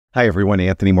Hi everyone,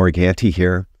 Anthony Morganti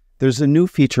here. There's a new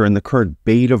feature in the current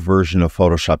beta version of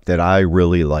Photoshop that I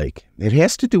really like. It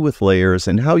has to do with layers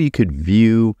and how you could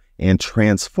view and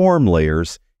transform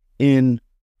layers in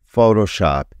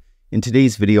Photoshop. In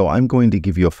today's video, I'm going to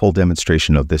give you a full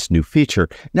demonstration of this new feature.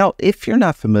 Now, if you're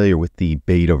not familiar with the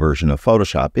beta version of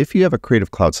Photoshop, if you have a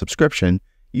Creative Cloud subscription,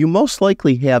 you most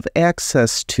likely have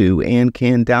access to and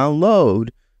can download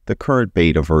the current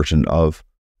beta version of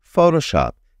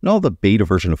Photoshop. And all the beta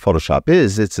version of Photoshop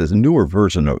it's a newer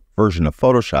version of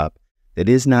Photoshop that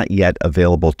is not yet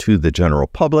available to the general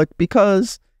public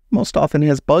because most often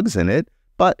has bugs in it,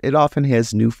 but it often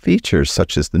has new features,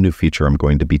 such as the new feature I'm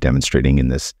going to be demonstrating in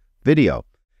this video.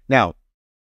 Now,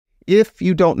 if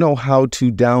you don't know how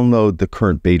to download the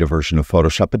current beta version of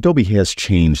Photoshop, Adobe has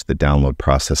changed the download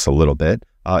process a little bit.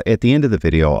 At the end of the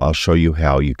video, I'll show you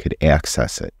how you could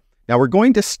access it. Now, we're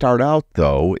going to start out,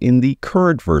 though, in the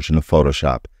current version of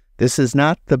Photoshop. This is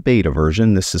not the beta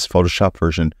version. This is Photoshop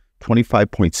version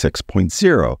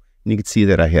 25.6.0. And you can see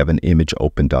that I have an image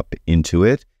opened up into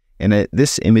it. And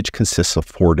this image consists of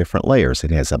 4 different layers. It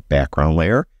has a background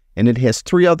layer, and it has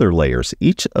 3 other layers.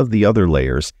 Each of the other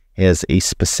layers has a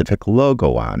specific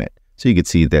logo on it. So you can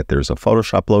see that there's a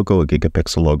Photoshop logo, a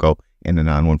Gigapixel logo, and an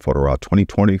On1 PhotoRAW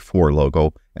 2024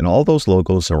 logo. And all those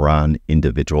logos are on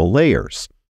individual layers.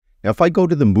 Now, if I go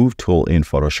to the Move tool in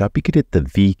Photoshop, you could hit the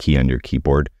V key on your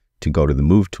keyboard to go to the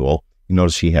Move tool. You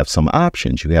notice you have some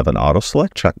options. You have an Auto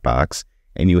Select checkbox,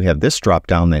 and you have this drop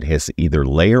down that has either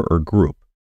layer or group.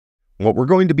 What we're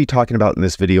going to be talking about in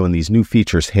this video and these new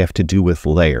features have to do with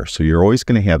layer. So you're always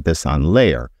going to have this on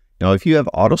layer. Now, if you have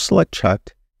Auto Select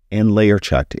checked and layer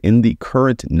checked in the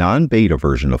current non-beta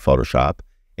version of Photoshop,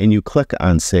 and you click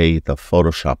on, say, the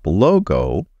Photoshop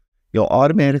logo, you'll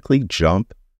automatically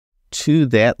jump to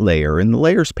that layer in the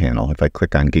Layers panel. If I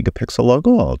click on Gigapixel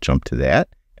logo, I'll jump to that.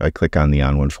 If I click on the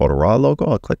On1 PhotoRAW logo,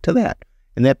 I'll click to that.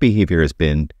 And that behavior has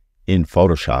been in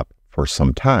Photoshop for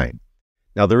some time.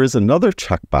 Now, there is another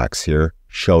checkbox here,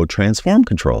 Show Transform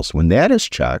Controls. When that is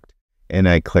checked, and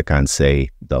I click on, say,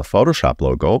 the Photoshop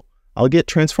logo, I'll get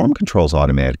Transform Controls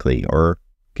automatically, or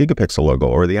Gigapixel logo,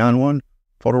 or the On1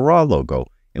 PhotoRAW logo.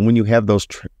 And when you have those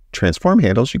transform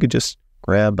handles, you could just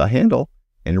grab a handle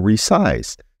and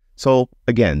resize. So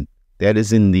again, that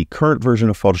is in the current version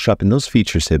of Photoshop, and those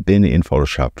features have been in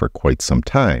Photoshop for quite some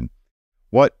time.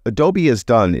 What Adobe has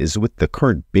done is with the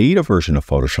current beta version of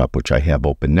Photoshop, which I have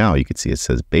open now, you can see it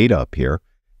says beta up here,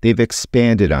 they've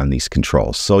expanded on these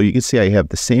controls. So you can see I have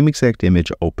the same exact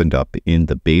image opened up in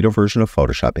the beta version of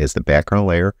Photoshop. It has the background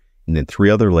layer and then 3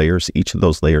 other layers. Each of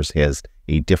those layers has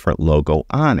a different logo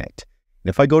on it. And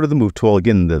if I go to the Move tool,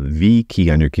 again, the V key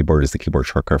on your keyboard is the keyboard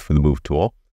shortcut for the Move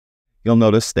tool. You'll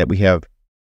notice that we have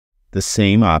the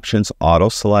same options, Auto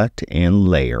Select and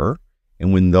Layer.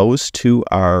 And when those 2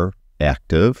 are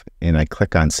active and I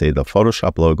click on, say, the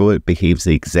Photoshop logo, it behaves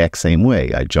the exact same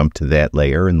way. I jump to that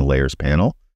layer in the Layers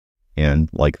panel and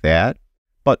like that.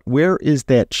 But where is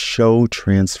that Show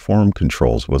Transform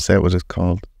Controls? Was that what it's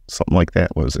called? Something like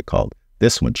that. What was it called?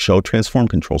 This one, Show Transform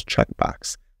Controls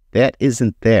checkbox. That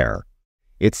isn't there.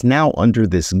 It's now under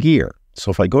this gear. So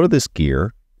if I go to this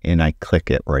gear and I click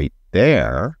it right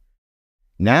there,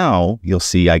 now you'll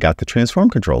see I got the transform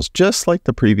controls, just like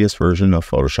the previous version of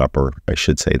Photoshop, or I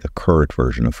should say the current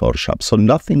version of Photoshop. So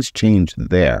nothing's changed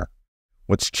there.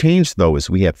 What's changed, though, is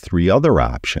we have 3 other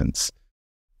options.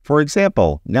 For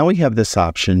example, now we have this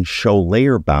option, Show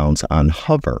Layer Bounds on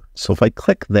Hover. So if I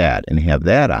click that and have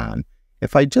that on,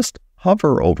 if I just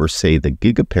hover over, say, the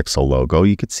Gigapixel logo,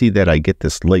 you can see that I get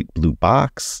this light blue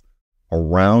box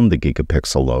around the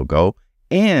Gigapixel logo,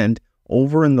 and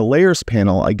over in the Layers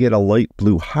panel, I get a light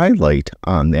blue highlight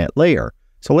on that layer.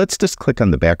 So let's just click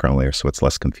on the background layer so it's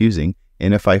less confusing.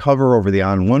 And if I hover over the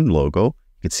On1 logo,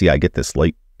 you can see I get this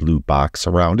light blue box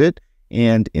around it.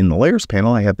 And in the Layers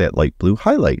panel, I have that light blue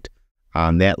highlight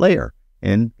on that layer,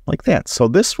 and like that. So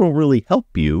this will really help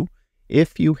you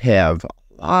if you have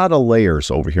a lot of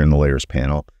layers over here in the Layers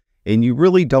panel, and you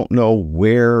really don't know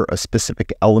where a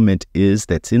specific element is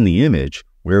that's in the image,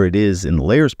 where it is in the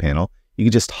Layers panel. You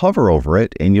can just hover over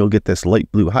it and you'll get this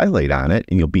light blue highlight on it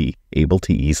and you'll be able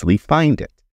to easily find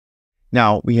it.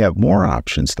 Now, we have more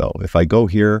options though. If I go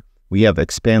here, we have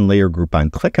Expand Layer Group on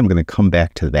Click. I'm going to come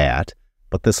back to that.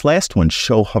 But this last one,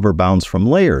 Show Hover Bounds from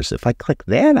Layers. If I click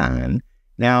that on,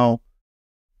 now,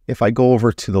 if I go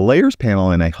over to the Layers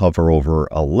panel and I hover over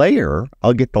a layer,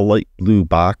 I'll get the light blue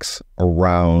box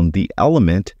around the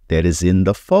element that is in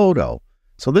the photo.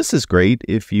 So this is great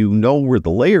if you know where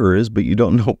the layer is, but you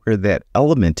don't know where that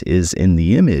element is in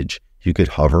the image. You could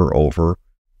hover over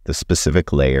the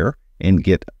specific layer and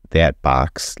get that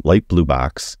box, light blue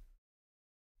box,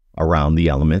 around the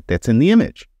element that's in the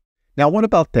image. Now, what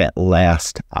about that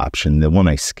last option, the one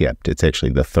I skipped? It's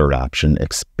actually the third option,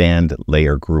 expand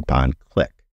layer group on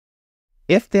click.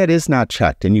 If that is not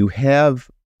checked and you have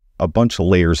a bunch of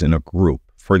layers in a group,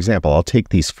 for example, I'll take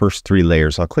these first 3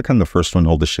 layers, I'll click on the first one,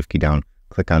 hold the shift key down,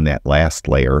 click on that last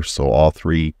layer, so all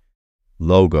 3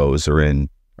 logos are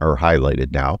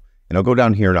highlighted now, and I'll go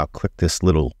down here and I'll click this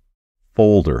little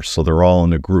folder, so they're all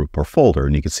in a group or folder,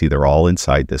 and you can see they're all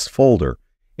inside this folder.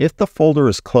 If the folder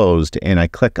is closed and I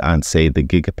click on, say, the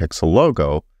gigapixel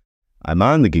logo, I'm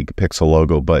on the gigapixel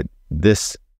logo, but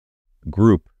this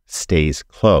group stays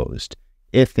closed.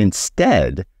 If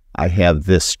instead I have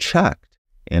this checked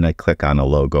and I click on a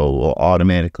logo, it will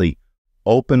automatically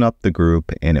open up the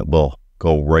group and it will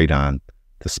go right on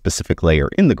the specific layer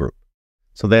in the group.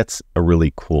 So that's a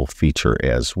really cool feature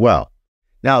as well.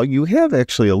 Now, you have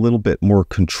actually a little bit more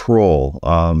control.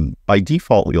 By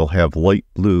default, you'll have light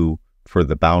blue for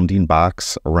the bounding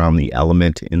box around the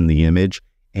element in the image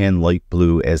and light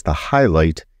blue as the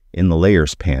highlight in the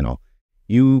layers panel.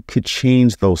 You could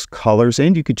change those colors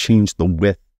and you could change the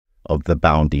width of the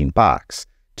bounding box.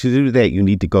 To do that, you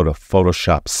need to go to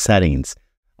Photoshop settings.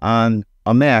 On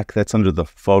a Mac, that's under the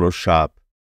Photoshop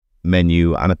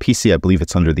menu. On a PC, I believe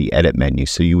it's under the edit menu.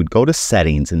 So you would go to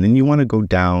settings and then you want to go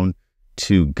down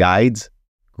to guides,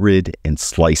 grid, and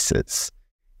slices.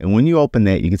 And when you open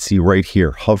that, you can see right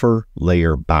here, hover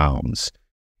layer bounds.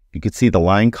 You can see the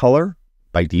line color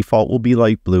by default will be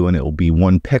light blue and it will be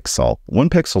 1 pixel. 1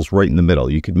 pixel is right in the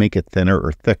middle. You could make it thinner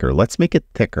or thicker. Let's make it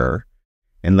thicker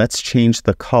and let's change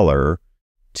the color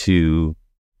to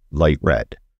light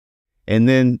red. And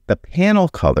then the panel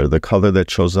color, the color that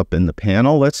shows up in the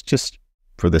panel, let's just,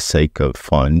 for the sake of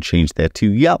fun, change that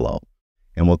to yellow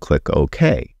and we'll click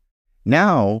OK.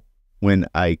 Now, when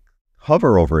I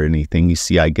hover over anything, you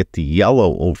see I get the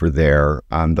yellow over there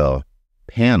on the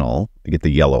panel. I get the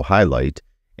yellow highlight.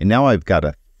 And now I've got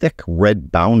a thick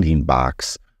red bounding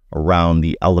box around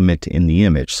the element in the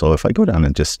image. So if I go down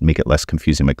and just make it less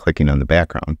confusing by clicking on the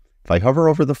background, if I hover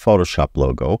over the Photoshop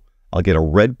logo, I'll get a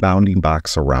red bounding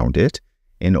box around it.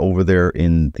 And over there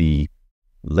in the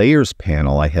layers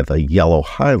panel, I have a yellow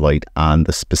highlight on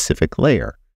the specific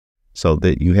layer so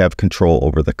that you have control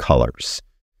over the colors.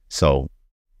 So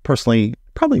personally,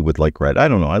 probably would like red. I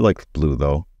don't know. I like blue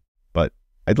though, but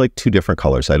I'd like 2 different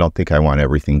colors. I don't think I want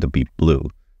everything to be blue.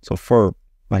 So for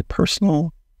my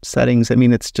personal settings, I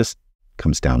mean, it's just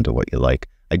comes down to what you like.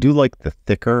 I do like the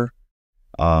thicker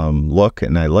look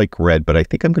and I like red, but I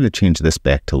think I'm going to change this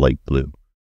back to light blue.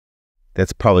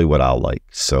 That's probably what I'll like.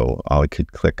 So I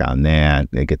could click on that.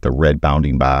 I get the red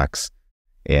bounding box.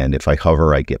 And if I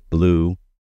hover, I get blue.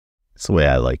 That's the way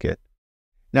I like it.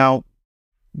 Now,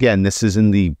 again, this is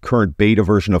in the current beta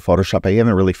version of Photoshop. I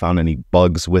haven't really found any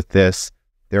bugs with this.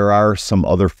 There are some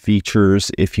other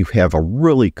features. If you have a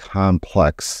really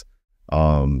complex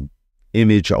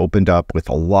image opened up with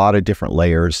a lot of different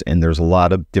layers, and there's a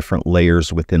lot of different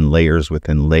layers within layers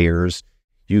within layers,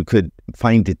 you could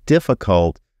find it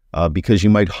difficult because you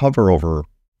might hover over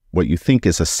what you think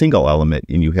is a single element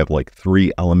and you have like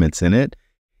 3 elements in it.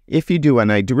 If you do,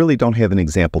 and I really don't have an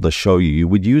example to show you, you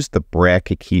would use the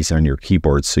bracket keys on your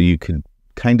keyboard so you could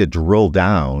kind of drill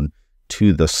down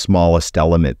to the smallest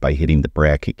element by hitting the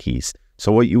bracket keys.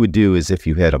 So what you would do is if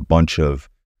you had a bunch of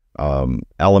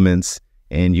elements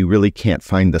and you really can't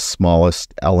find the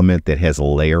smallest element that has a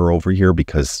layer over here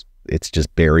because it's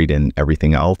just buried in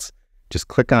everything else, just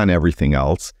click on everything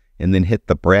else and then hit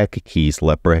the bracket keys,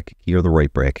 left bracket key or the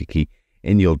right bracket key,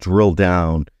 and you'll drill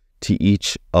down to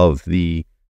each of the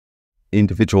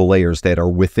individual layers that are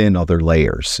within other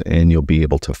layers, and you'll be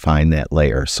able to find that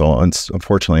layer. So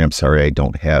unfortunately, I'm sorry, I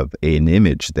don't have an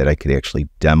image that I could actually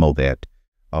demo that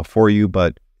for you,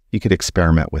 but you could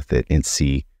experiment with it and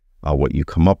see what you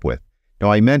come up with.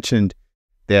 Now, I mentioned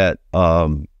that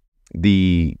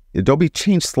the Adobe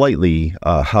changed slightly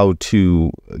how to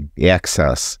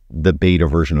access the beta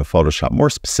version of Photoshop. More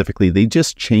specifically, they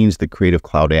just changed the Creative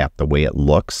Cloud app, the way it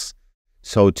looks.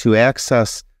 So to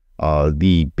access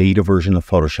the beta version of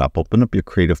Photoshop, open up your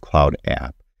Creative Cloud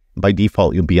app. By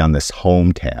default, you'll be on this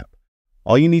Home tab.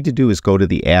 All you need to do is go to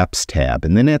the Apps tab,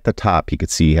 and then at the top, you can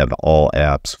see you have all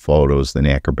apps, photos, then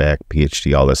Acrobat,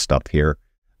 PhD, all this stuff here.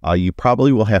 You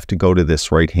probably will have to go to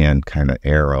this right-hand kind of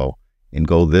arrow and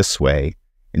go this way,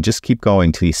 and just keep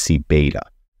going till you see beta.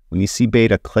 When you see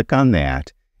beta, click on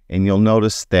that, and you'll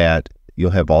notice that you'll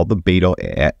have all the beta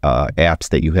apps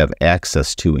that you have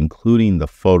access to, including the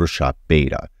Photoshop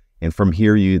beta. And from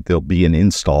here, there'll be an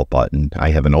install button. I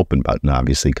have an open button,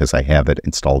 obviously, because I have it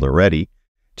installed already.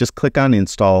 Just click on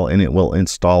install and it will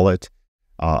install it.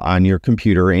 on your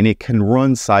computer, and it can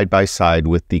run side by side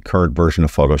with the current version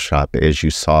of Photoshop. As you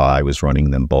saw, I was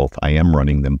running them both. I am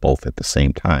running them both at the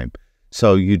same time.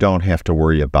 So you don't have to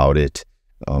worry about it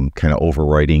kind of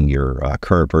overwriting your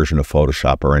current version of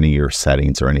Photoshop or any of your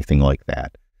settings or anything like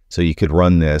that. So you could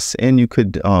run this, and you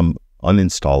could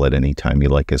uninstall it anytime you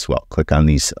like as well. Click on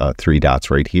these 3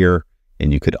 dots right here,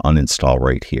 and you could uninstall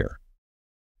right here.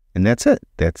 And that's it.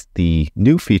 That's the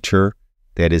new feature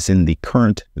that is in the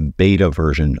current beta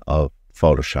version of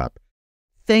Photoshop.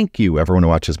 Thank you, everyone who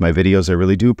watches my videos. I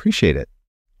really do appreciate it.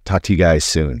 Talk to you guys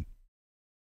soon.